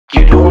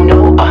You don't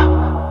know,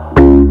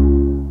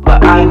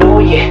 but I know,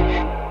 yeah.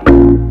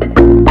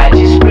 I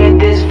just spread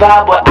this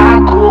vibe, but I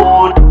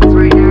could.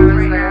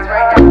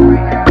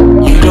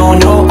 You don't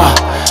know,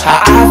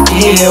 how I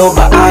feel,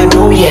 but I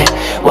know, yeah,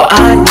 what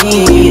I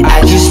need.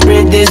 I just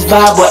spread this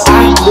vibe, but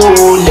I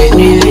could. Let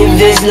me live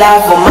this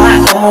life on my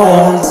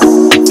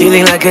own.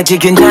 Feeling like a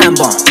chicken time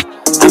bomb.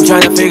 I'm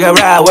trying to figure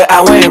out where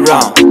I went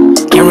wrong.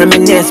 Can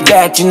reminisce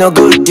back to no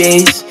good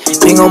days.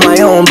 Being on my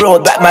own,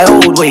 brought back my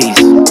old ways.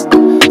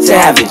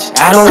 Savage,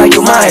 I don't like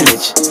your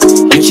mileage.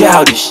 You're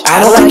childish,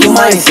 I don't like your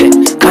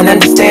mindset. Can't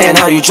understand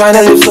how you're trying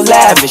to live so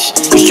lavish.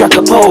 You struck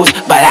a pose,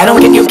 but I don't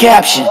get your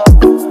caption.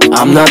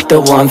 I'm not the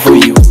one for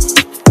you,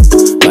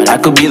 but I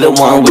could be the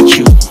one with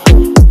you.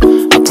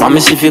 I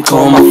promise if you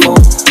call my phone,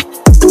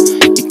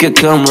 you could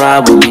come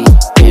ride with me,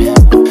 yeah.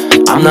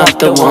 I'm not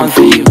the one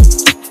for you,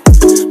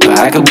 but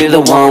I could be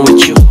the one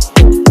with you.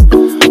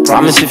 I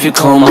promise if you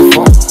call my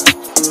phone,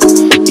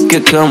 you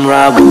could come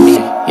ride with me,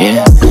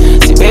 yeah.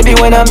 See baby,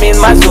 when I'm in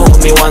my zone,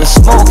 me wanna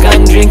smoke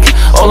and drink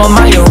all on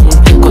my own.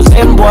 Cause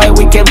them boy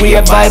wicked, we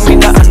a vibe, me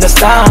not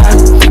understand.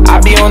 I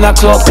be on the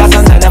clock cause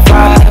I'm 9 to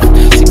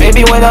 5. See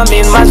baby, when I'm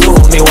in my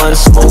zone, me wanna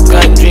smoke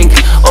and drink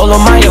all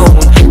on my own.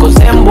 Cause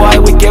them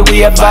boy wicked,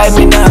 we a vibe,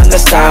 me not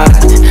understand.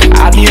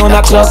 I be on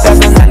the clock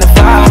cause I'm 9 to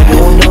 5. You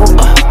don't know,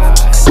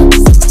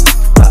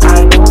 but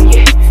I know,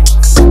 yeah.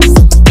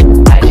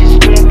 I just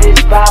bring this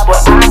vibe,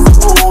 but I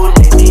cool.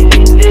 Let me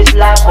live this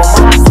life on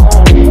my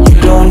own.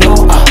 You don't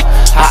know,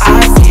 how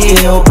I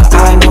feel, but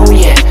I know,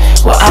 yeah,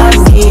 what I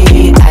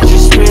need. I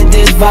just spread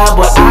this vibe,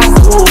 but I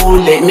cool.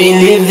 Let me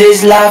live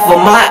this life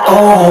on my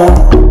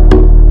own.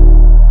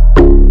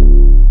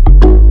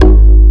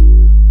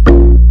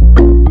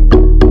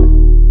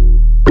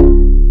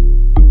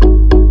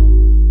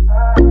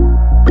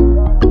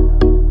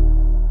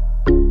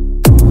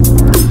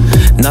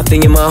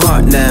 Nothing in my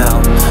heart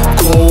now.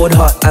 Cold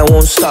heart, I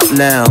won't stop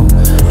now.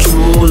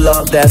 True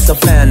love, that's a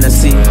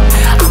fantasy.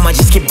 I'ma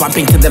just keep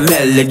bumping to the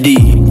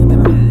melody.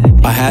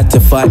 I had to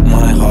fight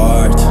my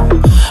heart.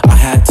 I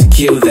had to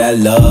kill that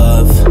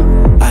love.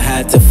 I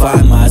had to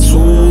find my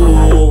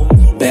soul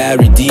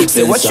buried deep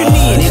inside. Say what you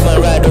need. Need my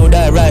ride or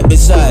die right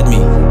beside me.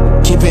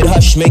 Keep it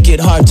hush, make it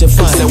hard to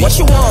find. Say what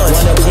you want.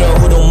 Want a girl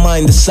who don't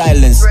mind the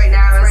silence.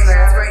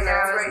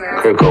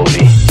 Kirk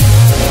Ovie.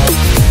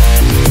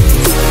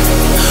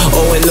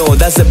 Oh and no,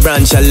 that's a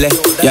branch I let,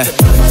 yeah.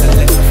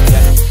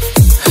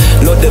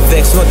 Not the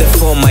vex, not the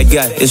form, my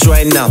guy. It's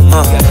right now,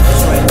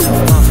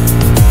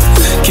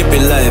 Keep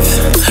it live,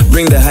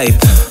 bring the hype,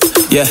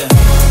 yeah.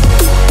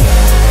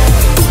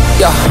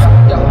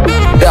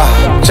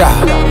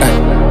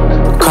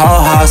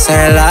 Call house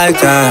ain't like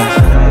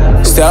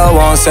that. Still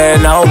won't say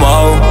no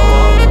more.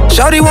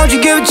 Shawty, won't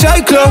you give it your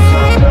clue?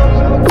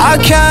 I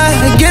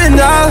can't get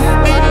enough.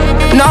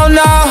 No,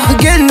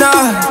 get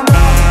enough.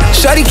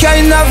 Shawty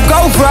can't enough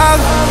go from.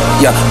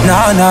 Yeah,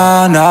 no,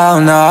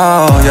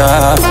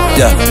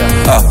 yeah.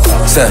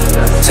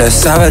 Said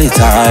somebody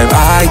time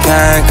I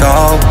can't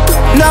go.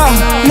 No.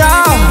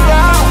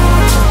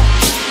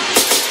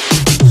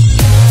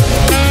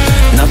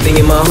 Nothing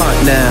in my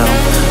heart now.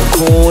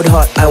 Cold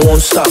heart, I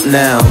won't stop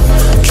now.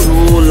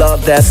 True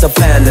love, that's a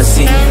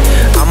fantasy.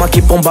 I'ma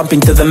keep on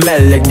bumping to the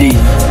melody.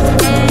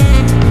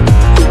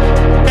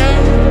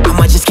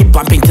 I'ma just keep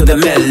bumping to the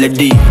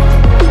melody.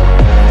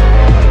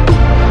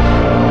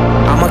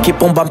 I'ma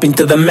keep on bumping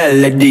to the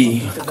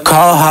melody.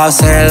 Call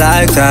house ain't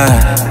like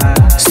that.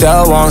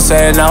 Still won't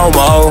say no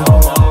more.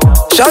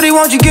 Shawty,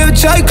 won't you give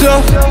it your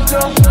clue?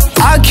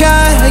 I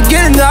can't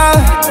get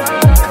enough.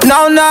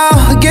 No,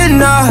 get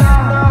enough.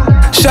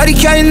 Shawty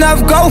can't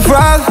enough go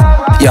from.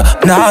 Yeah,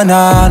 no,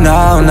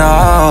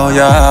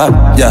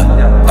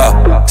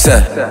 yeah.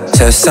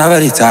 Said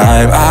somebody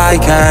time I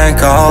can't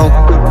go.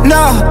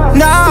 No.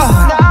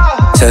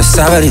 Said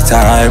somebody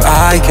time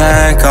I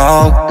can't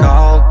go.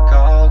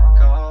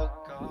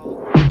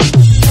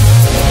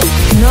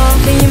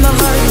 Nothing in my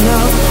heart, no.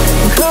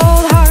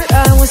 Cold heart, I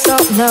won't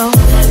stop, no.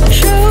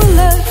 True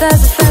love,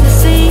 that's a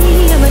fantasy.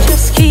 I'ma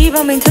just keep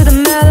bumping to the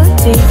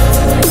melody.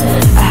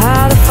 I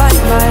had to fight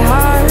my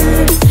heart.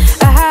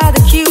 I had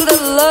to kill the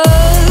love.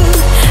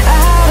 I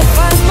had to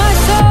find my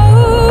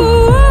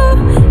soul.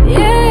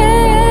 Yeah,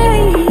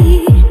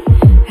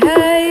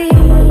 hey.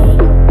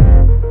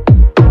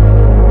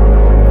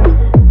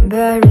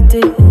 Buried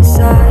deep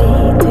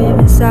inside, deep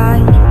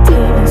inside,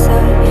 deep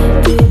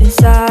inside, deep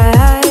inside.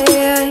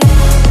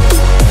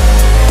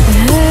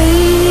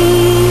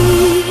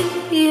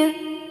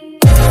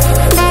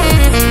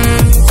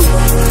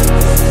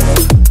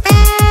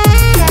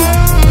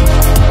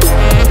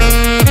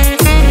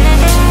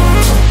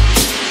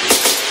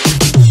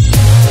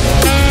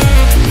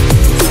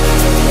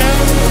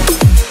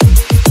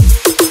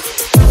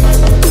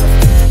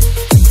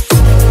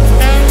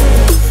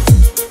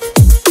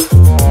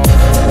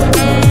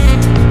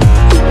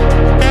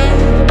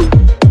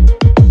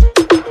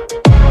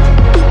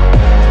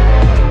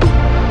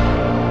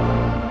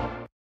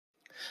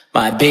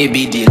 My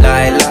baby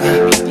Delilah,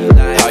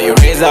 how you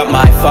raise up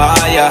my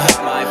fire,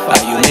 how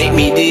you make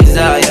me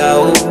desire,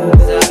 oh.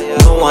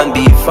 No one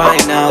be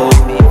fine now.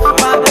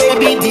 My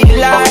baby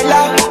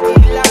Delilah,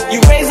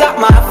 you raise up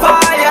my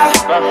fire.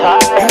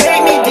 You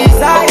make me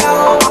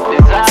desire.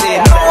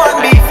 Say no one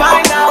be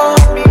fine now.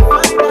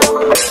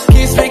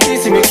 Kiss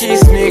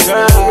me,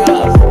 girl.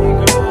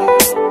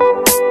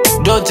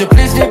 Don't you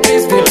please me,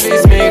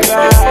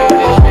 girl.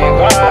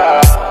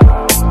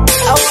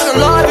 I wanna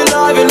love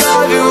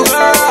you,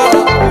 girl.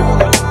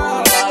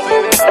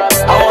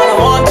 I wanna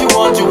want you,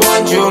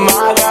 my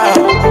girl.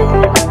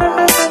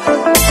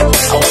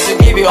 I want to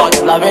give you all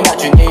the loving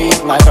that you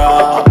need, my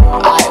girl.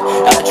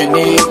 That you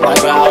need, my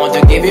girl. I want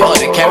to give you all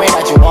the caring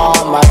that you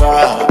want, my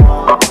girl.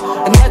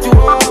 And that you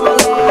want, my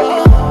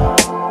love.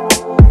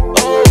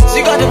 Oh,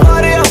 she got the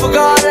body of a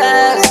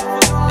goddess.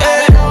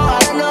 Yeah,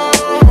 I know.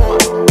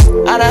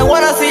 And I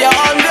wanna see you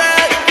on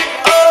that.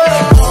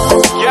 Oh,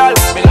 girl,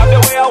 me love the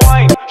way you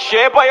whine.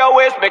 Shape of your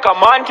waist, make a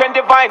man can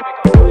divine.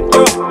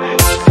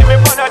 See me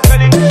on a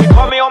telly, she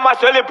call me on my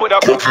celly, put a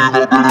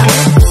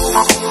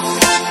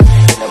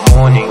in the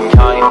morning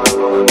time,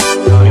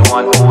 me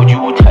want hold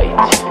you tight.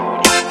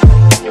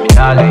 Me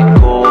not let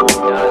go,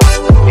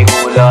 me go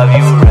love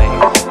you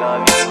right.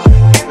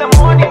 In the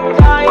morning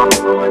time,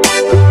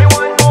 me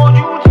want hold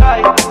you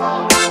tight.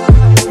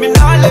 me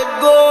not let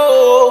go.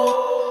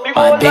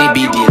 My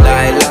baby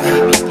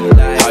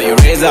Delilah, how you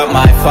raise up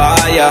my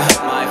fire,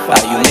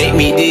 how you make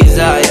me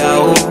desire.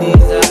 Oh,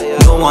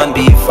 no one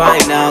be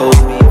fine now.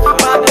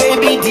 My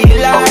baby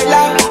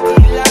Delilah,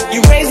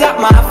 you raise up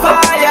my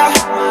fire,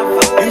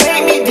 you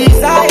make me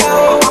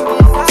desire.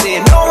 Say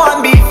no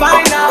one be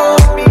fine now.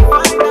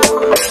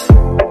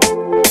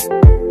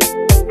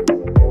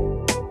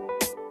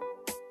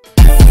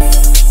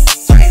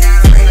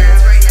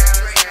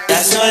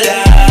 That's no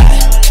lie,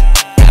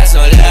 that's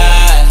no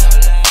lie,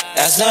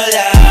 that's no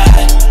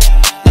lie,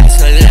 that's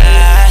no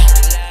lie.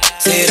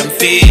 Say them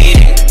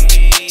feeding,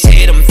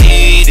 say them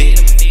feeding.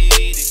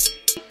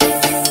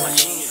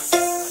 Watching you,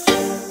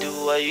 do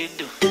what you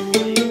do.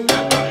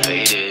 I'm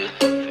faded.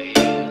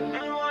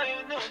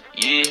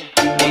 Yeah,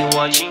 me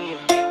watching you,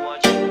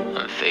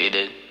 I'm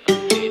faded.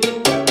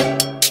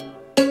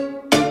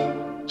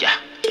 Yeah.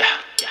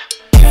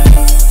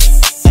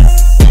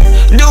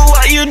 Do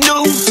what you do.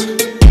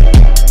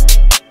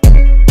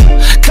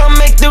 Come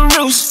make the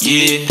rules.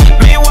 Yeah,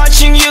 me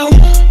watching you.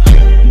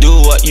 Do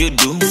what you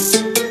do.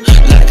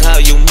 Like how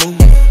you move.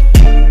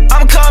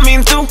 I'm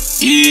coming through.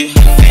 Yeah,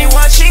 me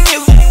watching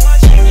you.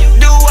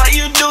 Do what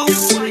you do.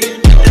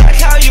 Like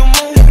how you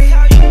move.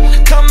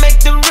 Come make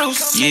the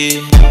rules.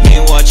 Yeah, me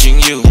watching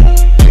you.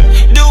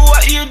 Do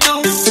what you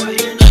do.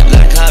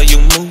 Like how you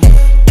move.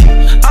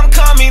 I'm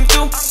coming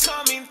through.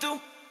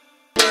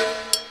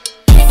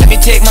 Let me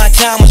take my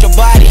time with your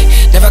body.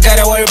 Never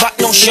gotta worry about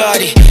no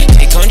shorty.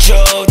 Take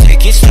control,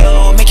 take it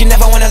slow. Make you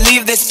never wanna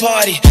leave this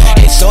party.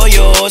 It's all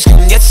yours,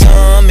 come get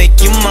some. Make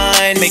you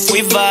mine, make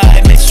we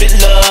vibe. Make sweet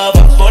love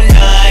up all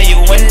night. You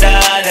and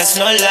I, that's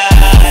no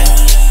lie.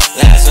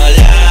 That's no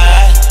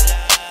lie.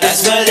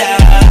 That's no lie.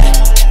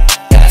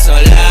 That's no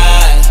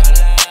lie.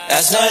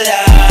 That's no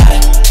lie.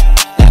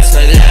 That's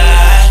no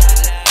lie.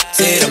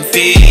 Say them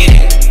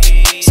feeding.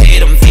 Say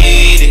them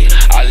feeding.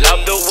 I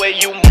love the way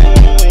you move.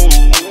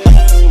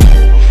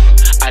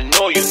 I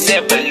know you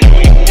never lose.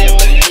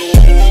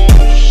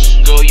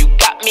 Girl, you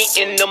got me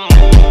in the mood.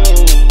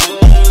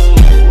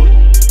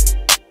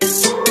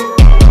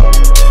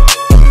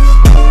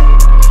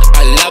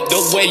 I love the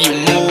way you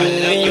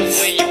move.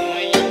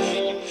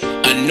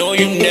 I know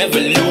you never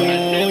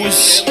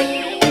lose.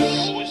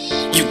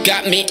 You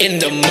got me in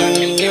the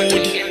mood.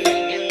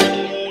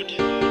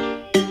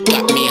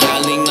 Got me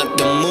howling at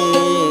the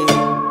moon.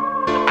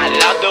 I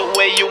love the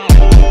way you move.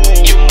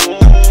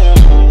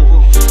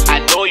 I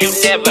know you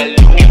never lose.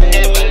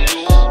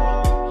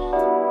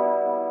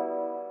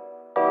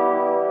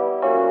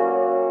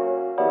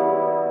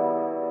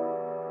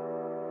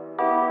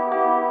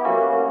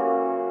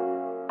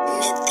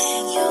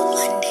 Nathaniel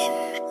London.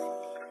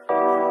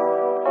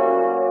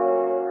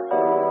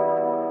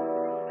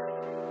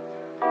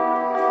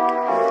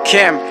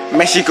 Kim,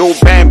 man, she go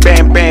bang,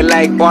 bang, bang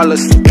like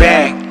ballers,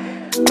 bang.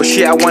 But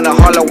shit, I wanna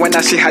holler when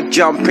I see her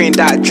jump in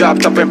that drop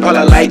top and pull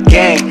her like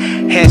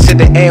gang. Hands in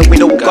the air, we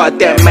know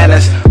goddamn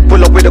manners.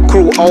 Pull up with a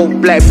crew, all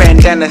black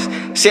bandanas.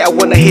 Say I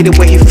wanna hit it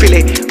when he feel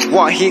it.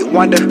 One hit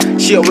wonder,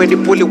 she already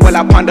pull it while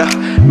I ponder.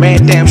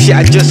 Man, damn shit,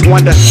 I just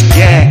wonder,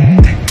 yeah.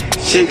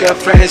 She got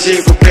friends,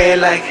 she prepare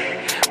like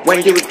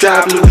when you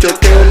drive, lose your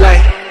tail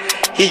light.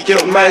 He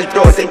your mind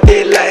broad than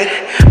daylight.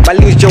 But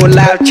lose your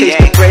life, chase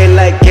the gray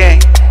like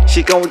gang.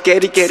 She gon'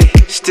 get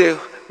it still.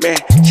 Man,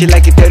 she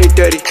like it dirty,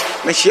 dirty.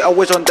 Man, she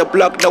always on the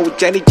block, no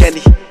Jenny.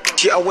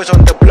 She always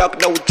on the block,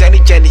 no Jenny.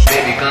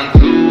 Baby, come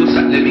close,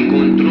 let me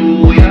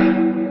control ya.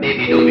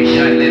 Baby, don't be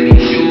shy, let me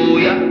show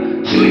ya.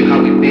 Show you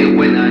how it feel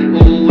when I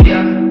hold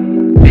ya.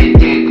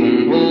 Maintain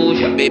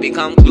composure. Baby,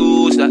 come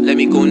close, let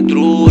me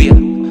control ya.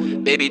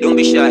 Baby, don't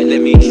be shy,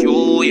 let me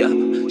show ya.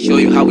 Show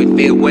you how it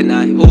feel when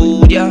I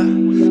hold ya.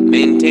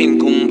 Maintain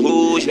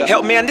composure.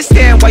 Help me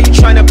understand why you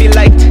tryna be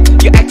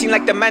liked. You acting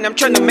like the man, I'm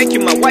tryna make you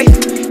my wife.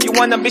 You you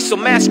wanna be so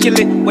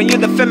masculine when you're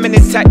the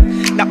feminine type.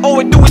 Now all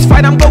we do is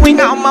fight, I'm going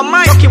out of my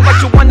mind. Talking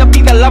about you wanna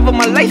be the love of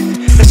my life,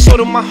 the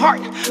soul of my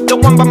heart, the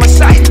one by my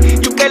side.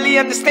 You barely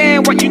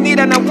understand what you need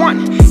and I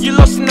want. You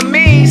lost in the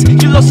maze,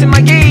 you lost in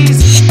my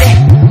gaze.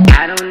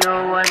 I don't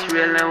know what's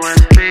real and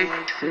what's fake.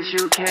 Since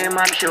you came,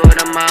 I'm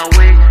short of my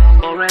way.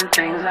 Foreign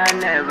things I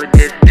never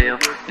did feel.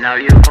 Now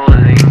you're all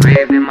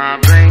engraved in my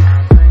brain.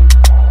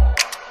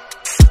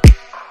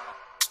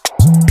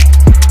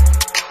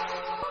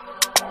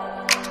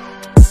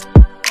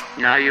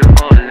 Now you're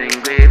all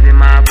engraved in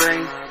my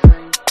brain.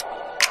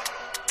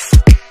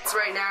 It's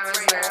right now, it's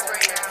right now,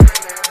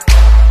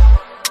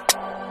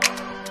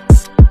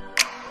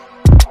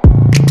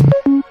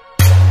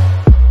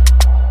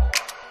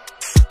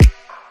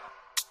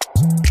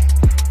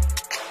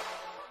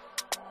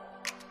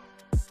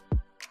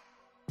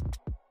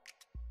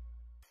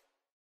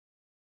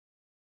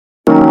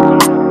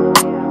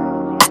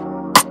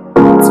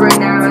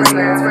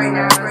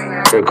 it's right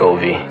now.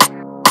 Kirkovie.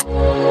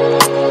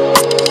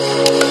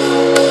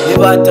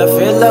 Levanta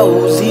fela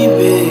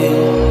uzibe.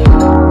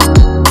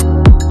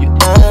 You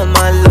on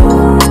my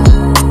love,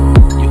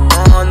 you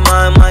on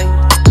my mind.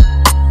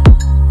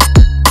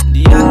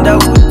 The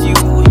underwood you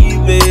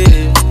ibe.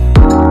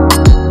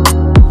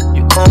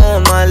 You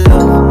on my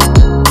love,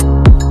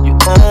 you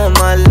on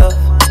my love.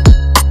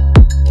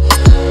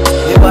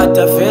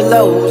 Levanta fela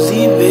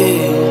uzibe.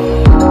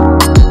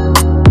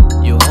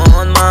 You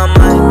on my mind.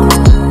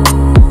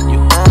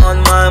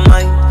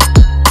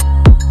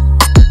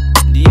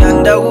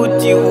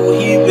 Underwood you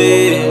ibe.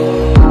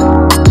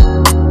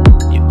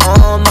 You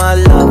on my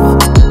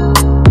love,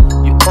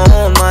 you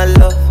on my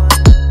love.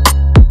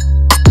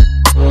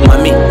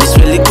 Mommy, it's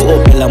really cool,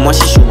 Bella, moi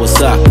she show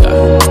Osaka.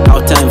 How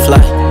time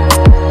fly,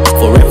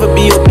 forever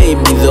be your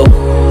baby though.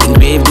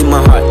 Engraved in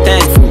my heart,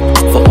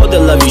 thankful for all the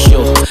love you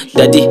show.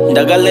 Daddy,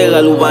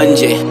 ndagalega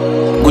lubanje.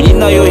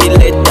 Gujina yo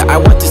hileta, I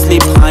want to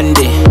sleep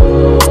hande.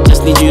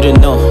 Just need you to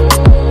know,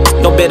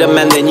 no better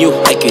man than you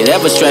I could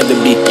ever strive to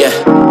be, yeah.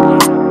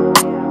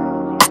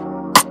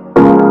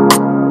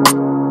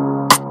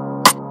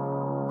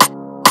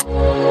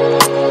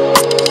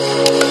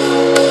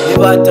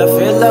 Levanta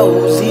fela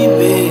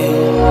uzibe.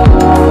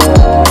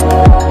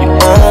 You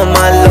on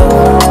my love,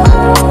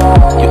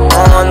 you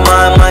on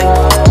my mind.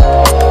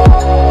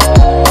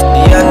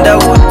 The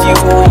underwood you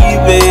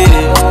ibe.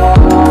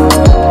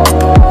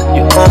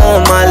 You on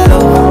my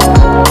love,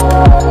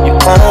 you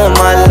on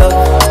my love.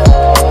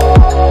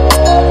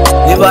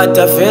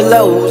 Levanta fela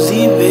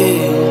uzibe.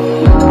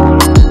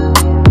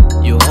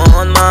 You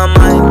on my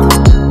mind,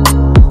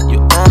 you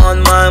on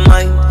my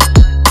mind.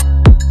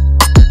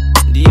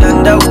 The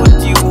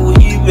underwood you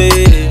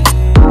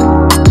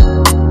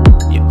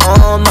you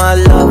on my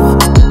love,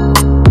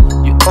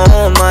 you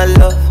on my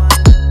love.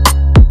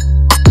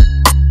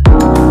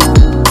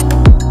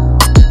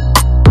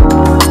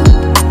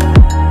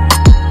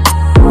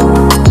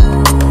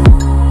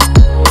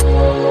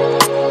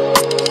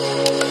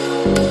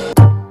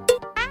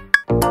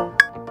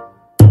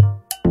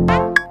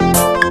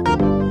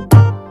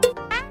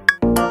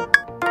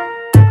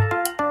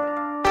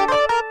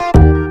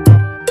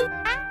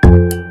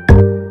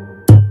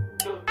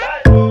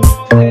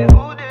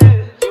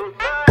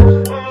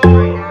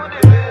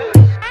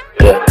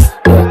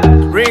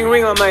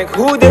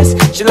 Who this?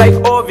 She like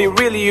Ovie,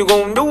 really you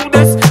gon' do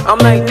this? I'm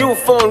like new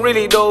phone,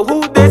 really though,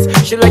 who this?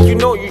 She like you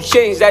know you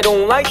changed, I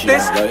don't like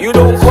this. You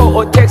don't call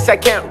or text, I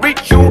can't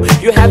reach you.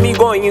 You had me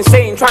going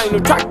insane, trying to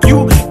track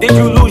you. Did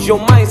you lose your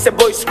mind? Said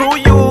boy screw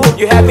you.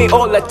 You had me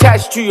all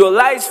attached to your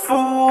lies,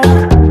 fool.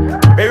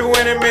 Baby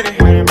wait a minute,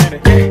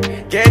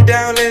 yeah. Get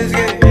down, let's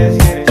get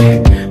it,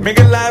 yeah. Make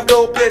it live,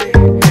 go play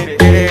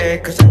it, yeah.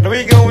 Cause I know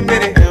we gon'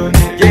 need it,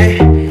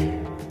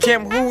 yeah.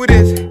 Kim, who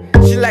this?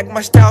 She like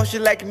my style, she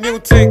like new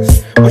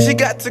things. But she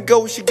got to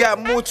go, she got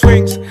mood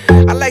swings.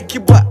 I like you,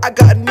 but I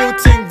got a new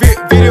thing.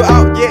 Video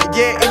out,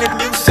 yeah, in a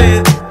new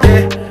scene,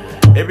 yeah.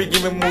 Baby,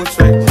 give me mood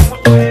swings.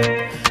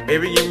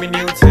 Baby, give me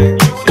new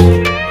things.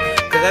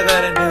 Cause I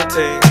got a new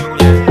thing,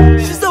 yeah.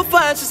 She's so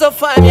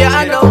fine, yeah,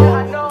 I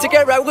know. Take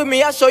a ride with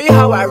me, I'll show you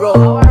how I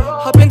roll.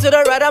 Hop into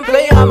the ride, I'm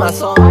playing her my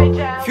song.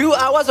 Few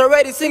hours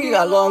already singing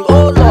along.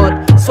 Oh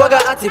Lord, swagger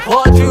at the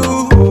part you.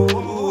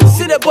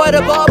 See the boy,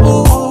 the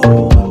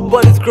bubble.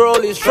 But this girl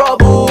is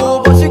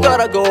trouble, but she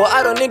gotta go,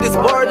 I don't need this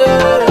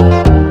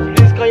burden.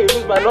 Please can you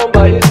lose my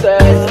number, he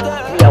said.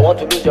 Me, I want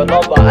to lose your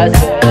number, I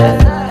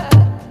said.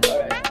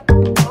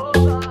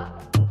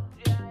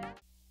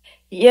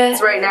 Yeah,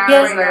 it's right now,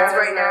 yes. right now,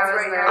 right now,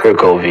 right now.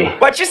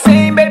 Kirkovie. What you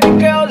saying, baby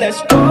girl,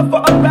 let's go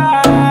for a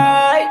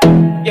ride,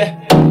 yeah.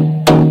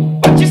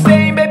 What you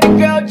saying, baby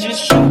girl,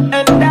 just shoot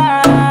and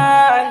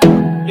die,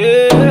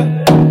 yeah.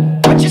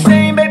 What you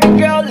saying, baby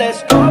girl,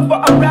 let's go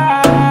for a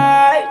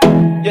ride,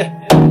 yeah.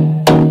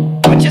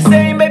 What you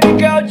saying, baby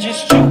girl,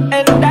 just shoot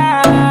and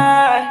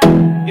die,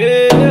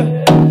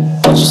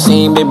 yeah. What you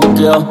saying, baby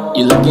girl?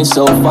 You looking looking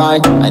so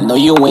fine. I know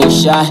you ain't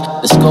shy.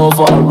 Let's go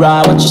for a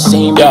ride. What you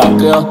saying, baby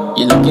girl?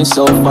 You looking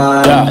so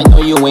fine. I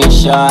know you ain't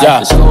shy.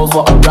 Let's go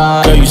for a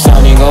ride. Girl, you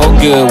sounding all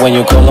good when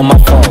you call on my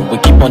phone. We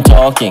keep on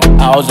talking,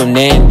 hours on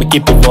end, we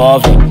keep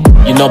evolving.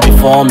 You know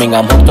performing,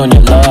 I'm hooked on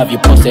your love. You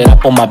posted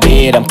up on my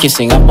bed, I'm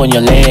kissing up on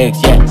your legs.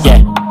 Yeah,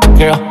 yeah.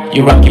 Girl,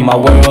 you rocking my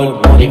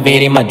world,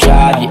 motivating my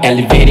drive, you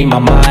elevating my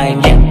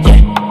mind. Yeah,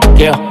 yeah.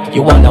 Girl,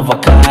 you one of a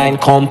kind,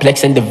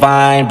 complex and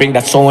divine. Bring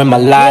that soul in my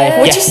life.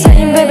 What you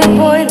saying, baby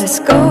boy? Let's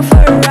go for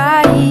a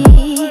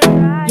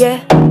ride. Yeah.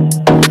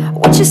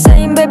 What you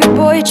saying, baby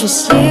boy?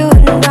 Just you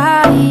and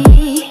I.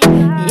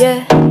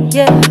 Yeah,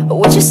 yeah.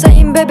 What you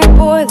saying, baby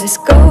boy? Let's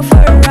go for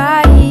a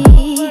ride.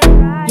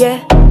 Yeah.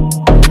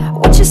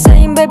 What you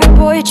saying, baby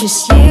boy?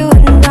 Just you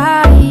and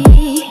I.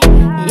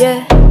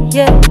 Yeah,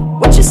 yeah.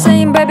 What you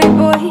saying, baby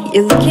boy?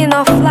 You're looking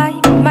off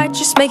light. Might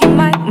just make it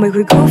mine. Make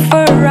we go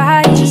for a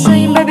ride. What you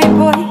saying, baby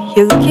boy?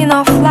 You're looking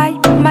off light.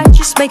 Might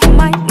just make it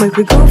mine. Make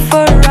we go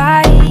for a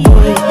ride.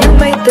 Boy, you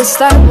made this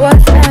life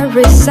worth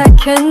every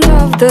second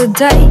of the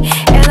day.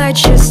 And I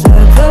just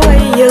love the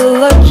way you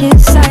look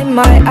inside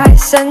my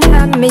eyes and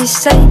have me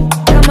say,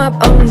 come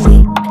up on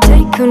me,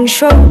 take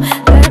control.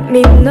 Let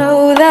me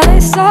know that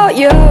it's all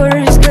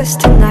yours. 'Cause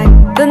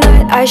tonight, the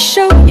night I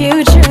showed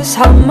you just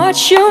how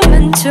much you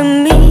meant to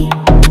me.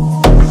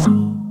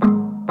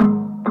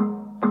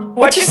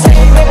 What you say,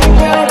 baby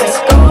girl? Let's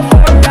go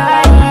for a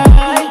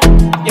ride.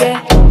 Yeah.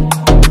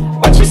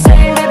 What you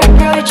say, baby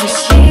girl?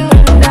 Just you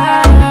and I.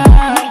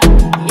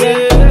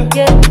 Yeah,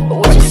 yeah.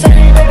 What you say,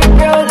 baby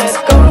girl? Let's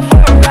go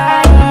for a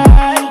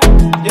ride.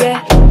 Yeah.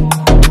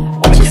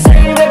 What you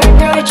say, baby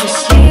girl?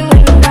 Just you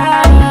and I.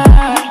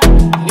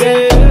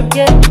 Yeah,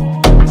 yeah.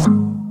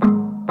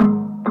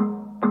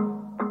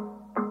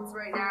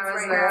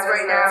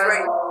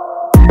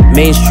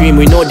 Mainstream,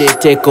 we know they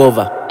take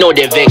over. Know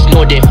they vex,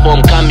 know they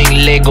form,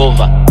 coming leg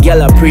over.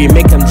 Gyal a pre,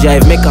 make them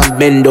jive, make them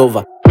bend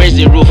over. Raise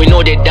the roof, we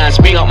know they dance,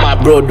 bring up my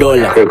bro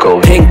Dollar.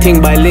 Pink ting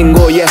by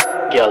lingo, yeah.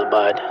 Gyal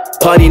bad.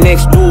 Party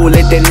next door,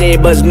 let the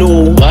neighbors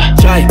know. What?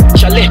 Try,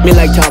 let me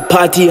like to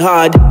party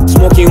hard.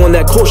 Smoking on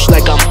that kush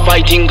like I'm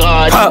fighting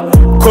God.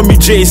 Komi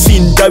JC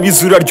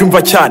ndabizura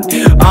ryumva cyane.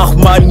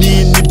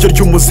 Ahmani niryo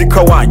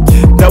ry'umuzika wanjye.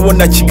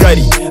 Ndabona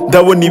Kigali,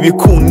 ndabona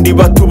ibikundi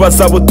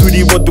batubaza abo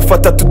turibo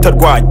dufata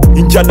tutarwanya.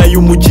 Injyana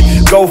y'umujyi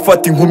gaho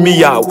ufata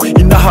inkumi yawe.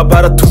 Inaha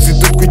baratuzi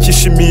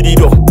dutwikisha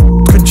imiriro.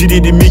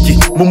 Twinjirira imigi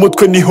mu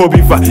mutwe niho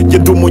biva. Nge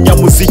ndi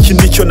umunyamuziki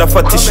nicyo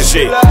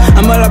nafatishije.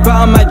 I'm all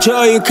about my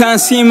joy, you can't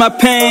see my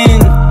pain.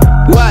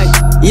 Why?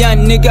 Yeah,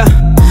 nigga,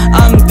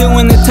 I'm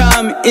doing the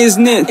time,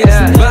 isn't it?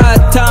 Yeah.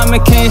 Bad time, I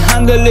can't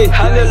handle it.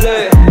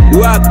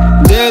 Work,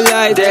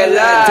 daylight.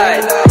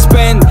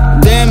 Spend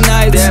them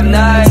nights.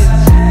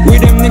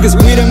 With them niggas.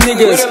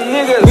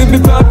 We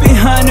be pop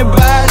behind the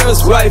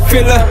battles, white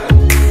filler.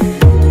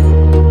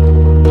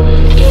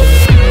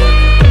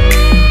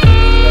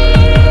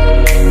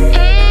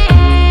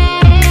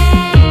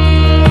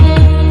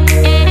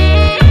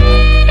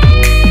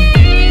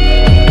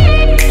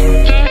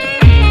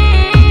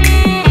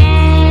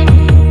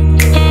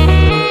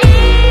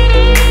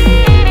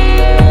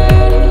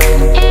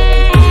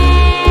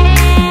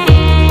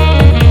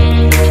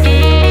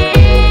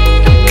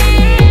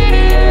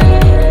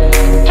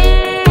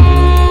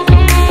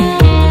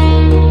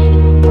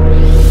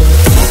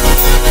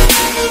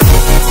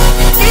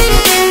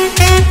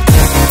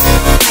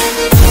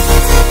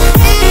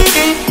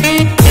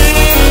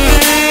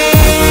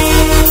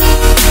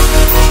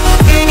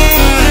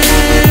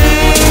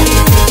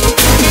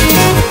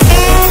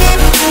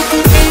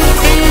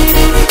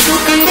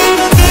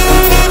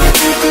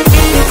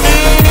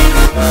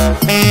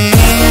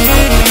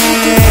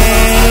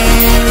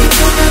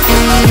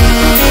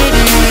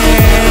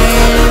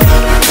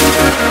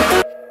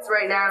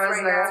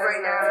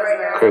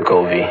 Kirk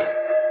Ovie.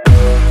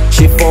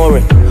 She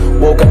foreign,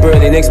 woke up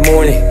early next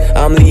morning.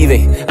 I'm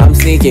leaving, I'm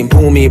sneaking,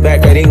 pull me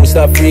back, I think we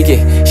start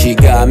freaking. She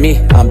got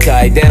me, I'm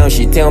tied down.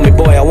 She tell me,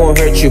 boy, I won't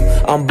hurt you.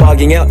 I'm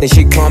bugging out, then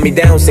she calm me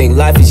down, saying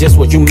life is just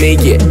what you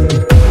make it.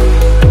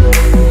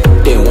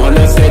 Didn't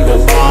wanna say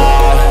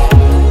goodbye,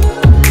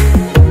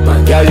 my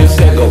girl, you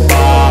said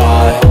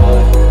goodbye.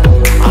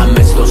 I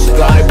miss those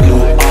sky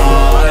blue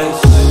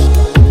eyes,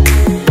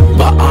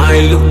 but I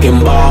ain't looking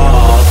back.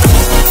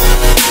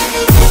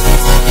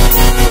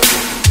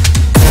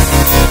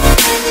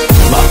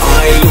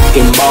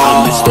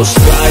 I miss those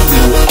sky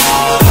blue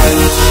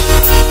eyes,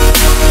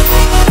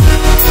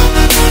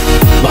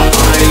 but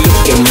I ain't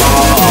looking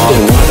back.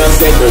 Didn't wanna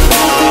say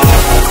goodbye,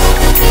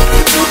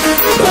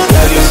 but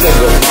girl, you said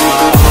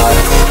goodbye.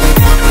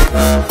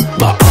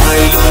 But I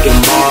ain't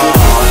looking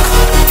back,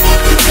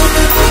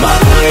 but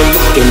I ain't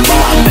looking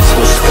back. I miss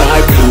those sky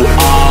blue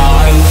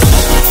eyes.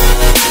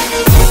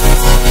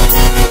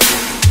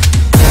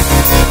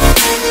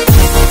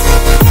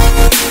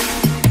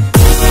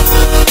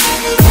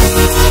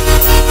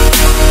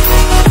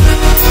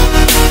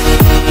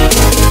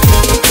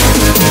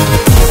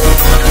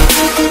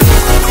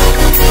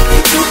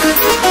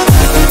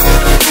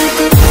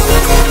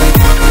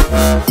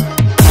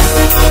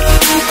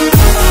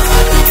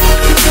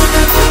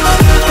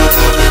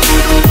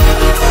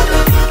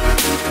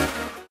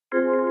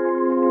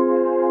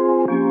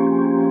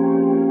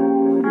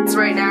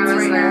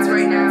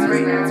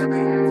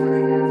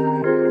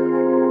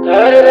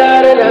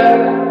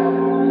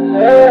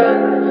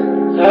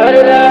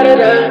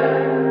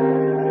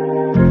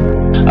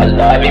 I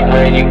love it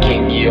when you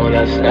kinky on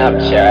a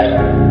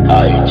Snapchat.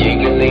 How you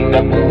jiggling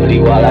the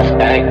booty while I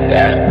spank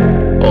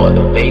that. All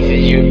the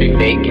faces you be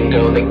making,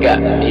 girl, they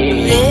got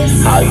me.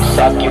 How you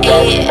suck your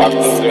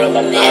motherfucking girl,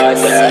 I love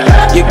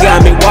that. You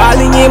got me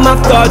wilding in my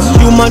thoughts,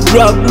 you my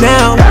drug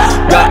now.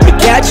 Got me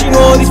catching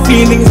all these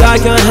feelings, I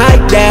can't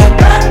hide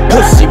that.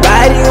 Pussy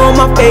riding on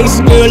my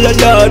face, girl, I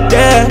love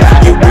that.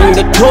 You bring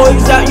the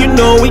toys out, you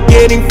know we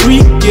getting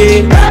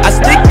freaky. I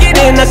stick it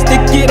in, I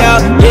stick it out,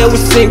 yeah, we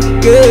sink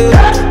good.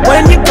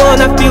 When you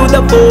gonna feel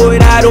the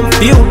void, I don't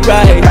feel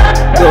right.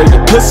 Girl,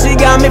 your pussy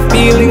got me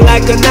feeling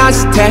like an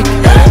Aztec.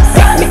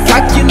 Got me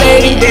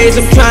calculating days,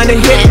 I'm trying to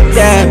hit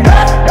that.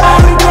 All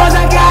because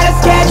I got a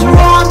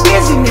schedule.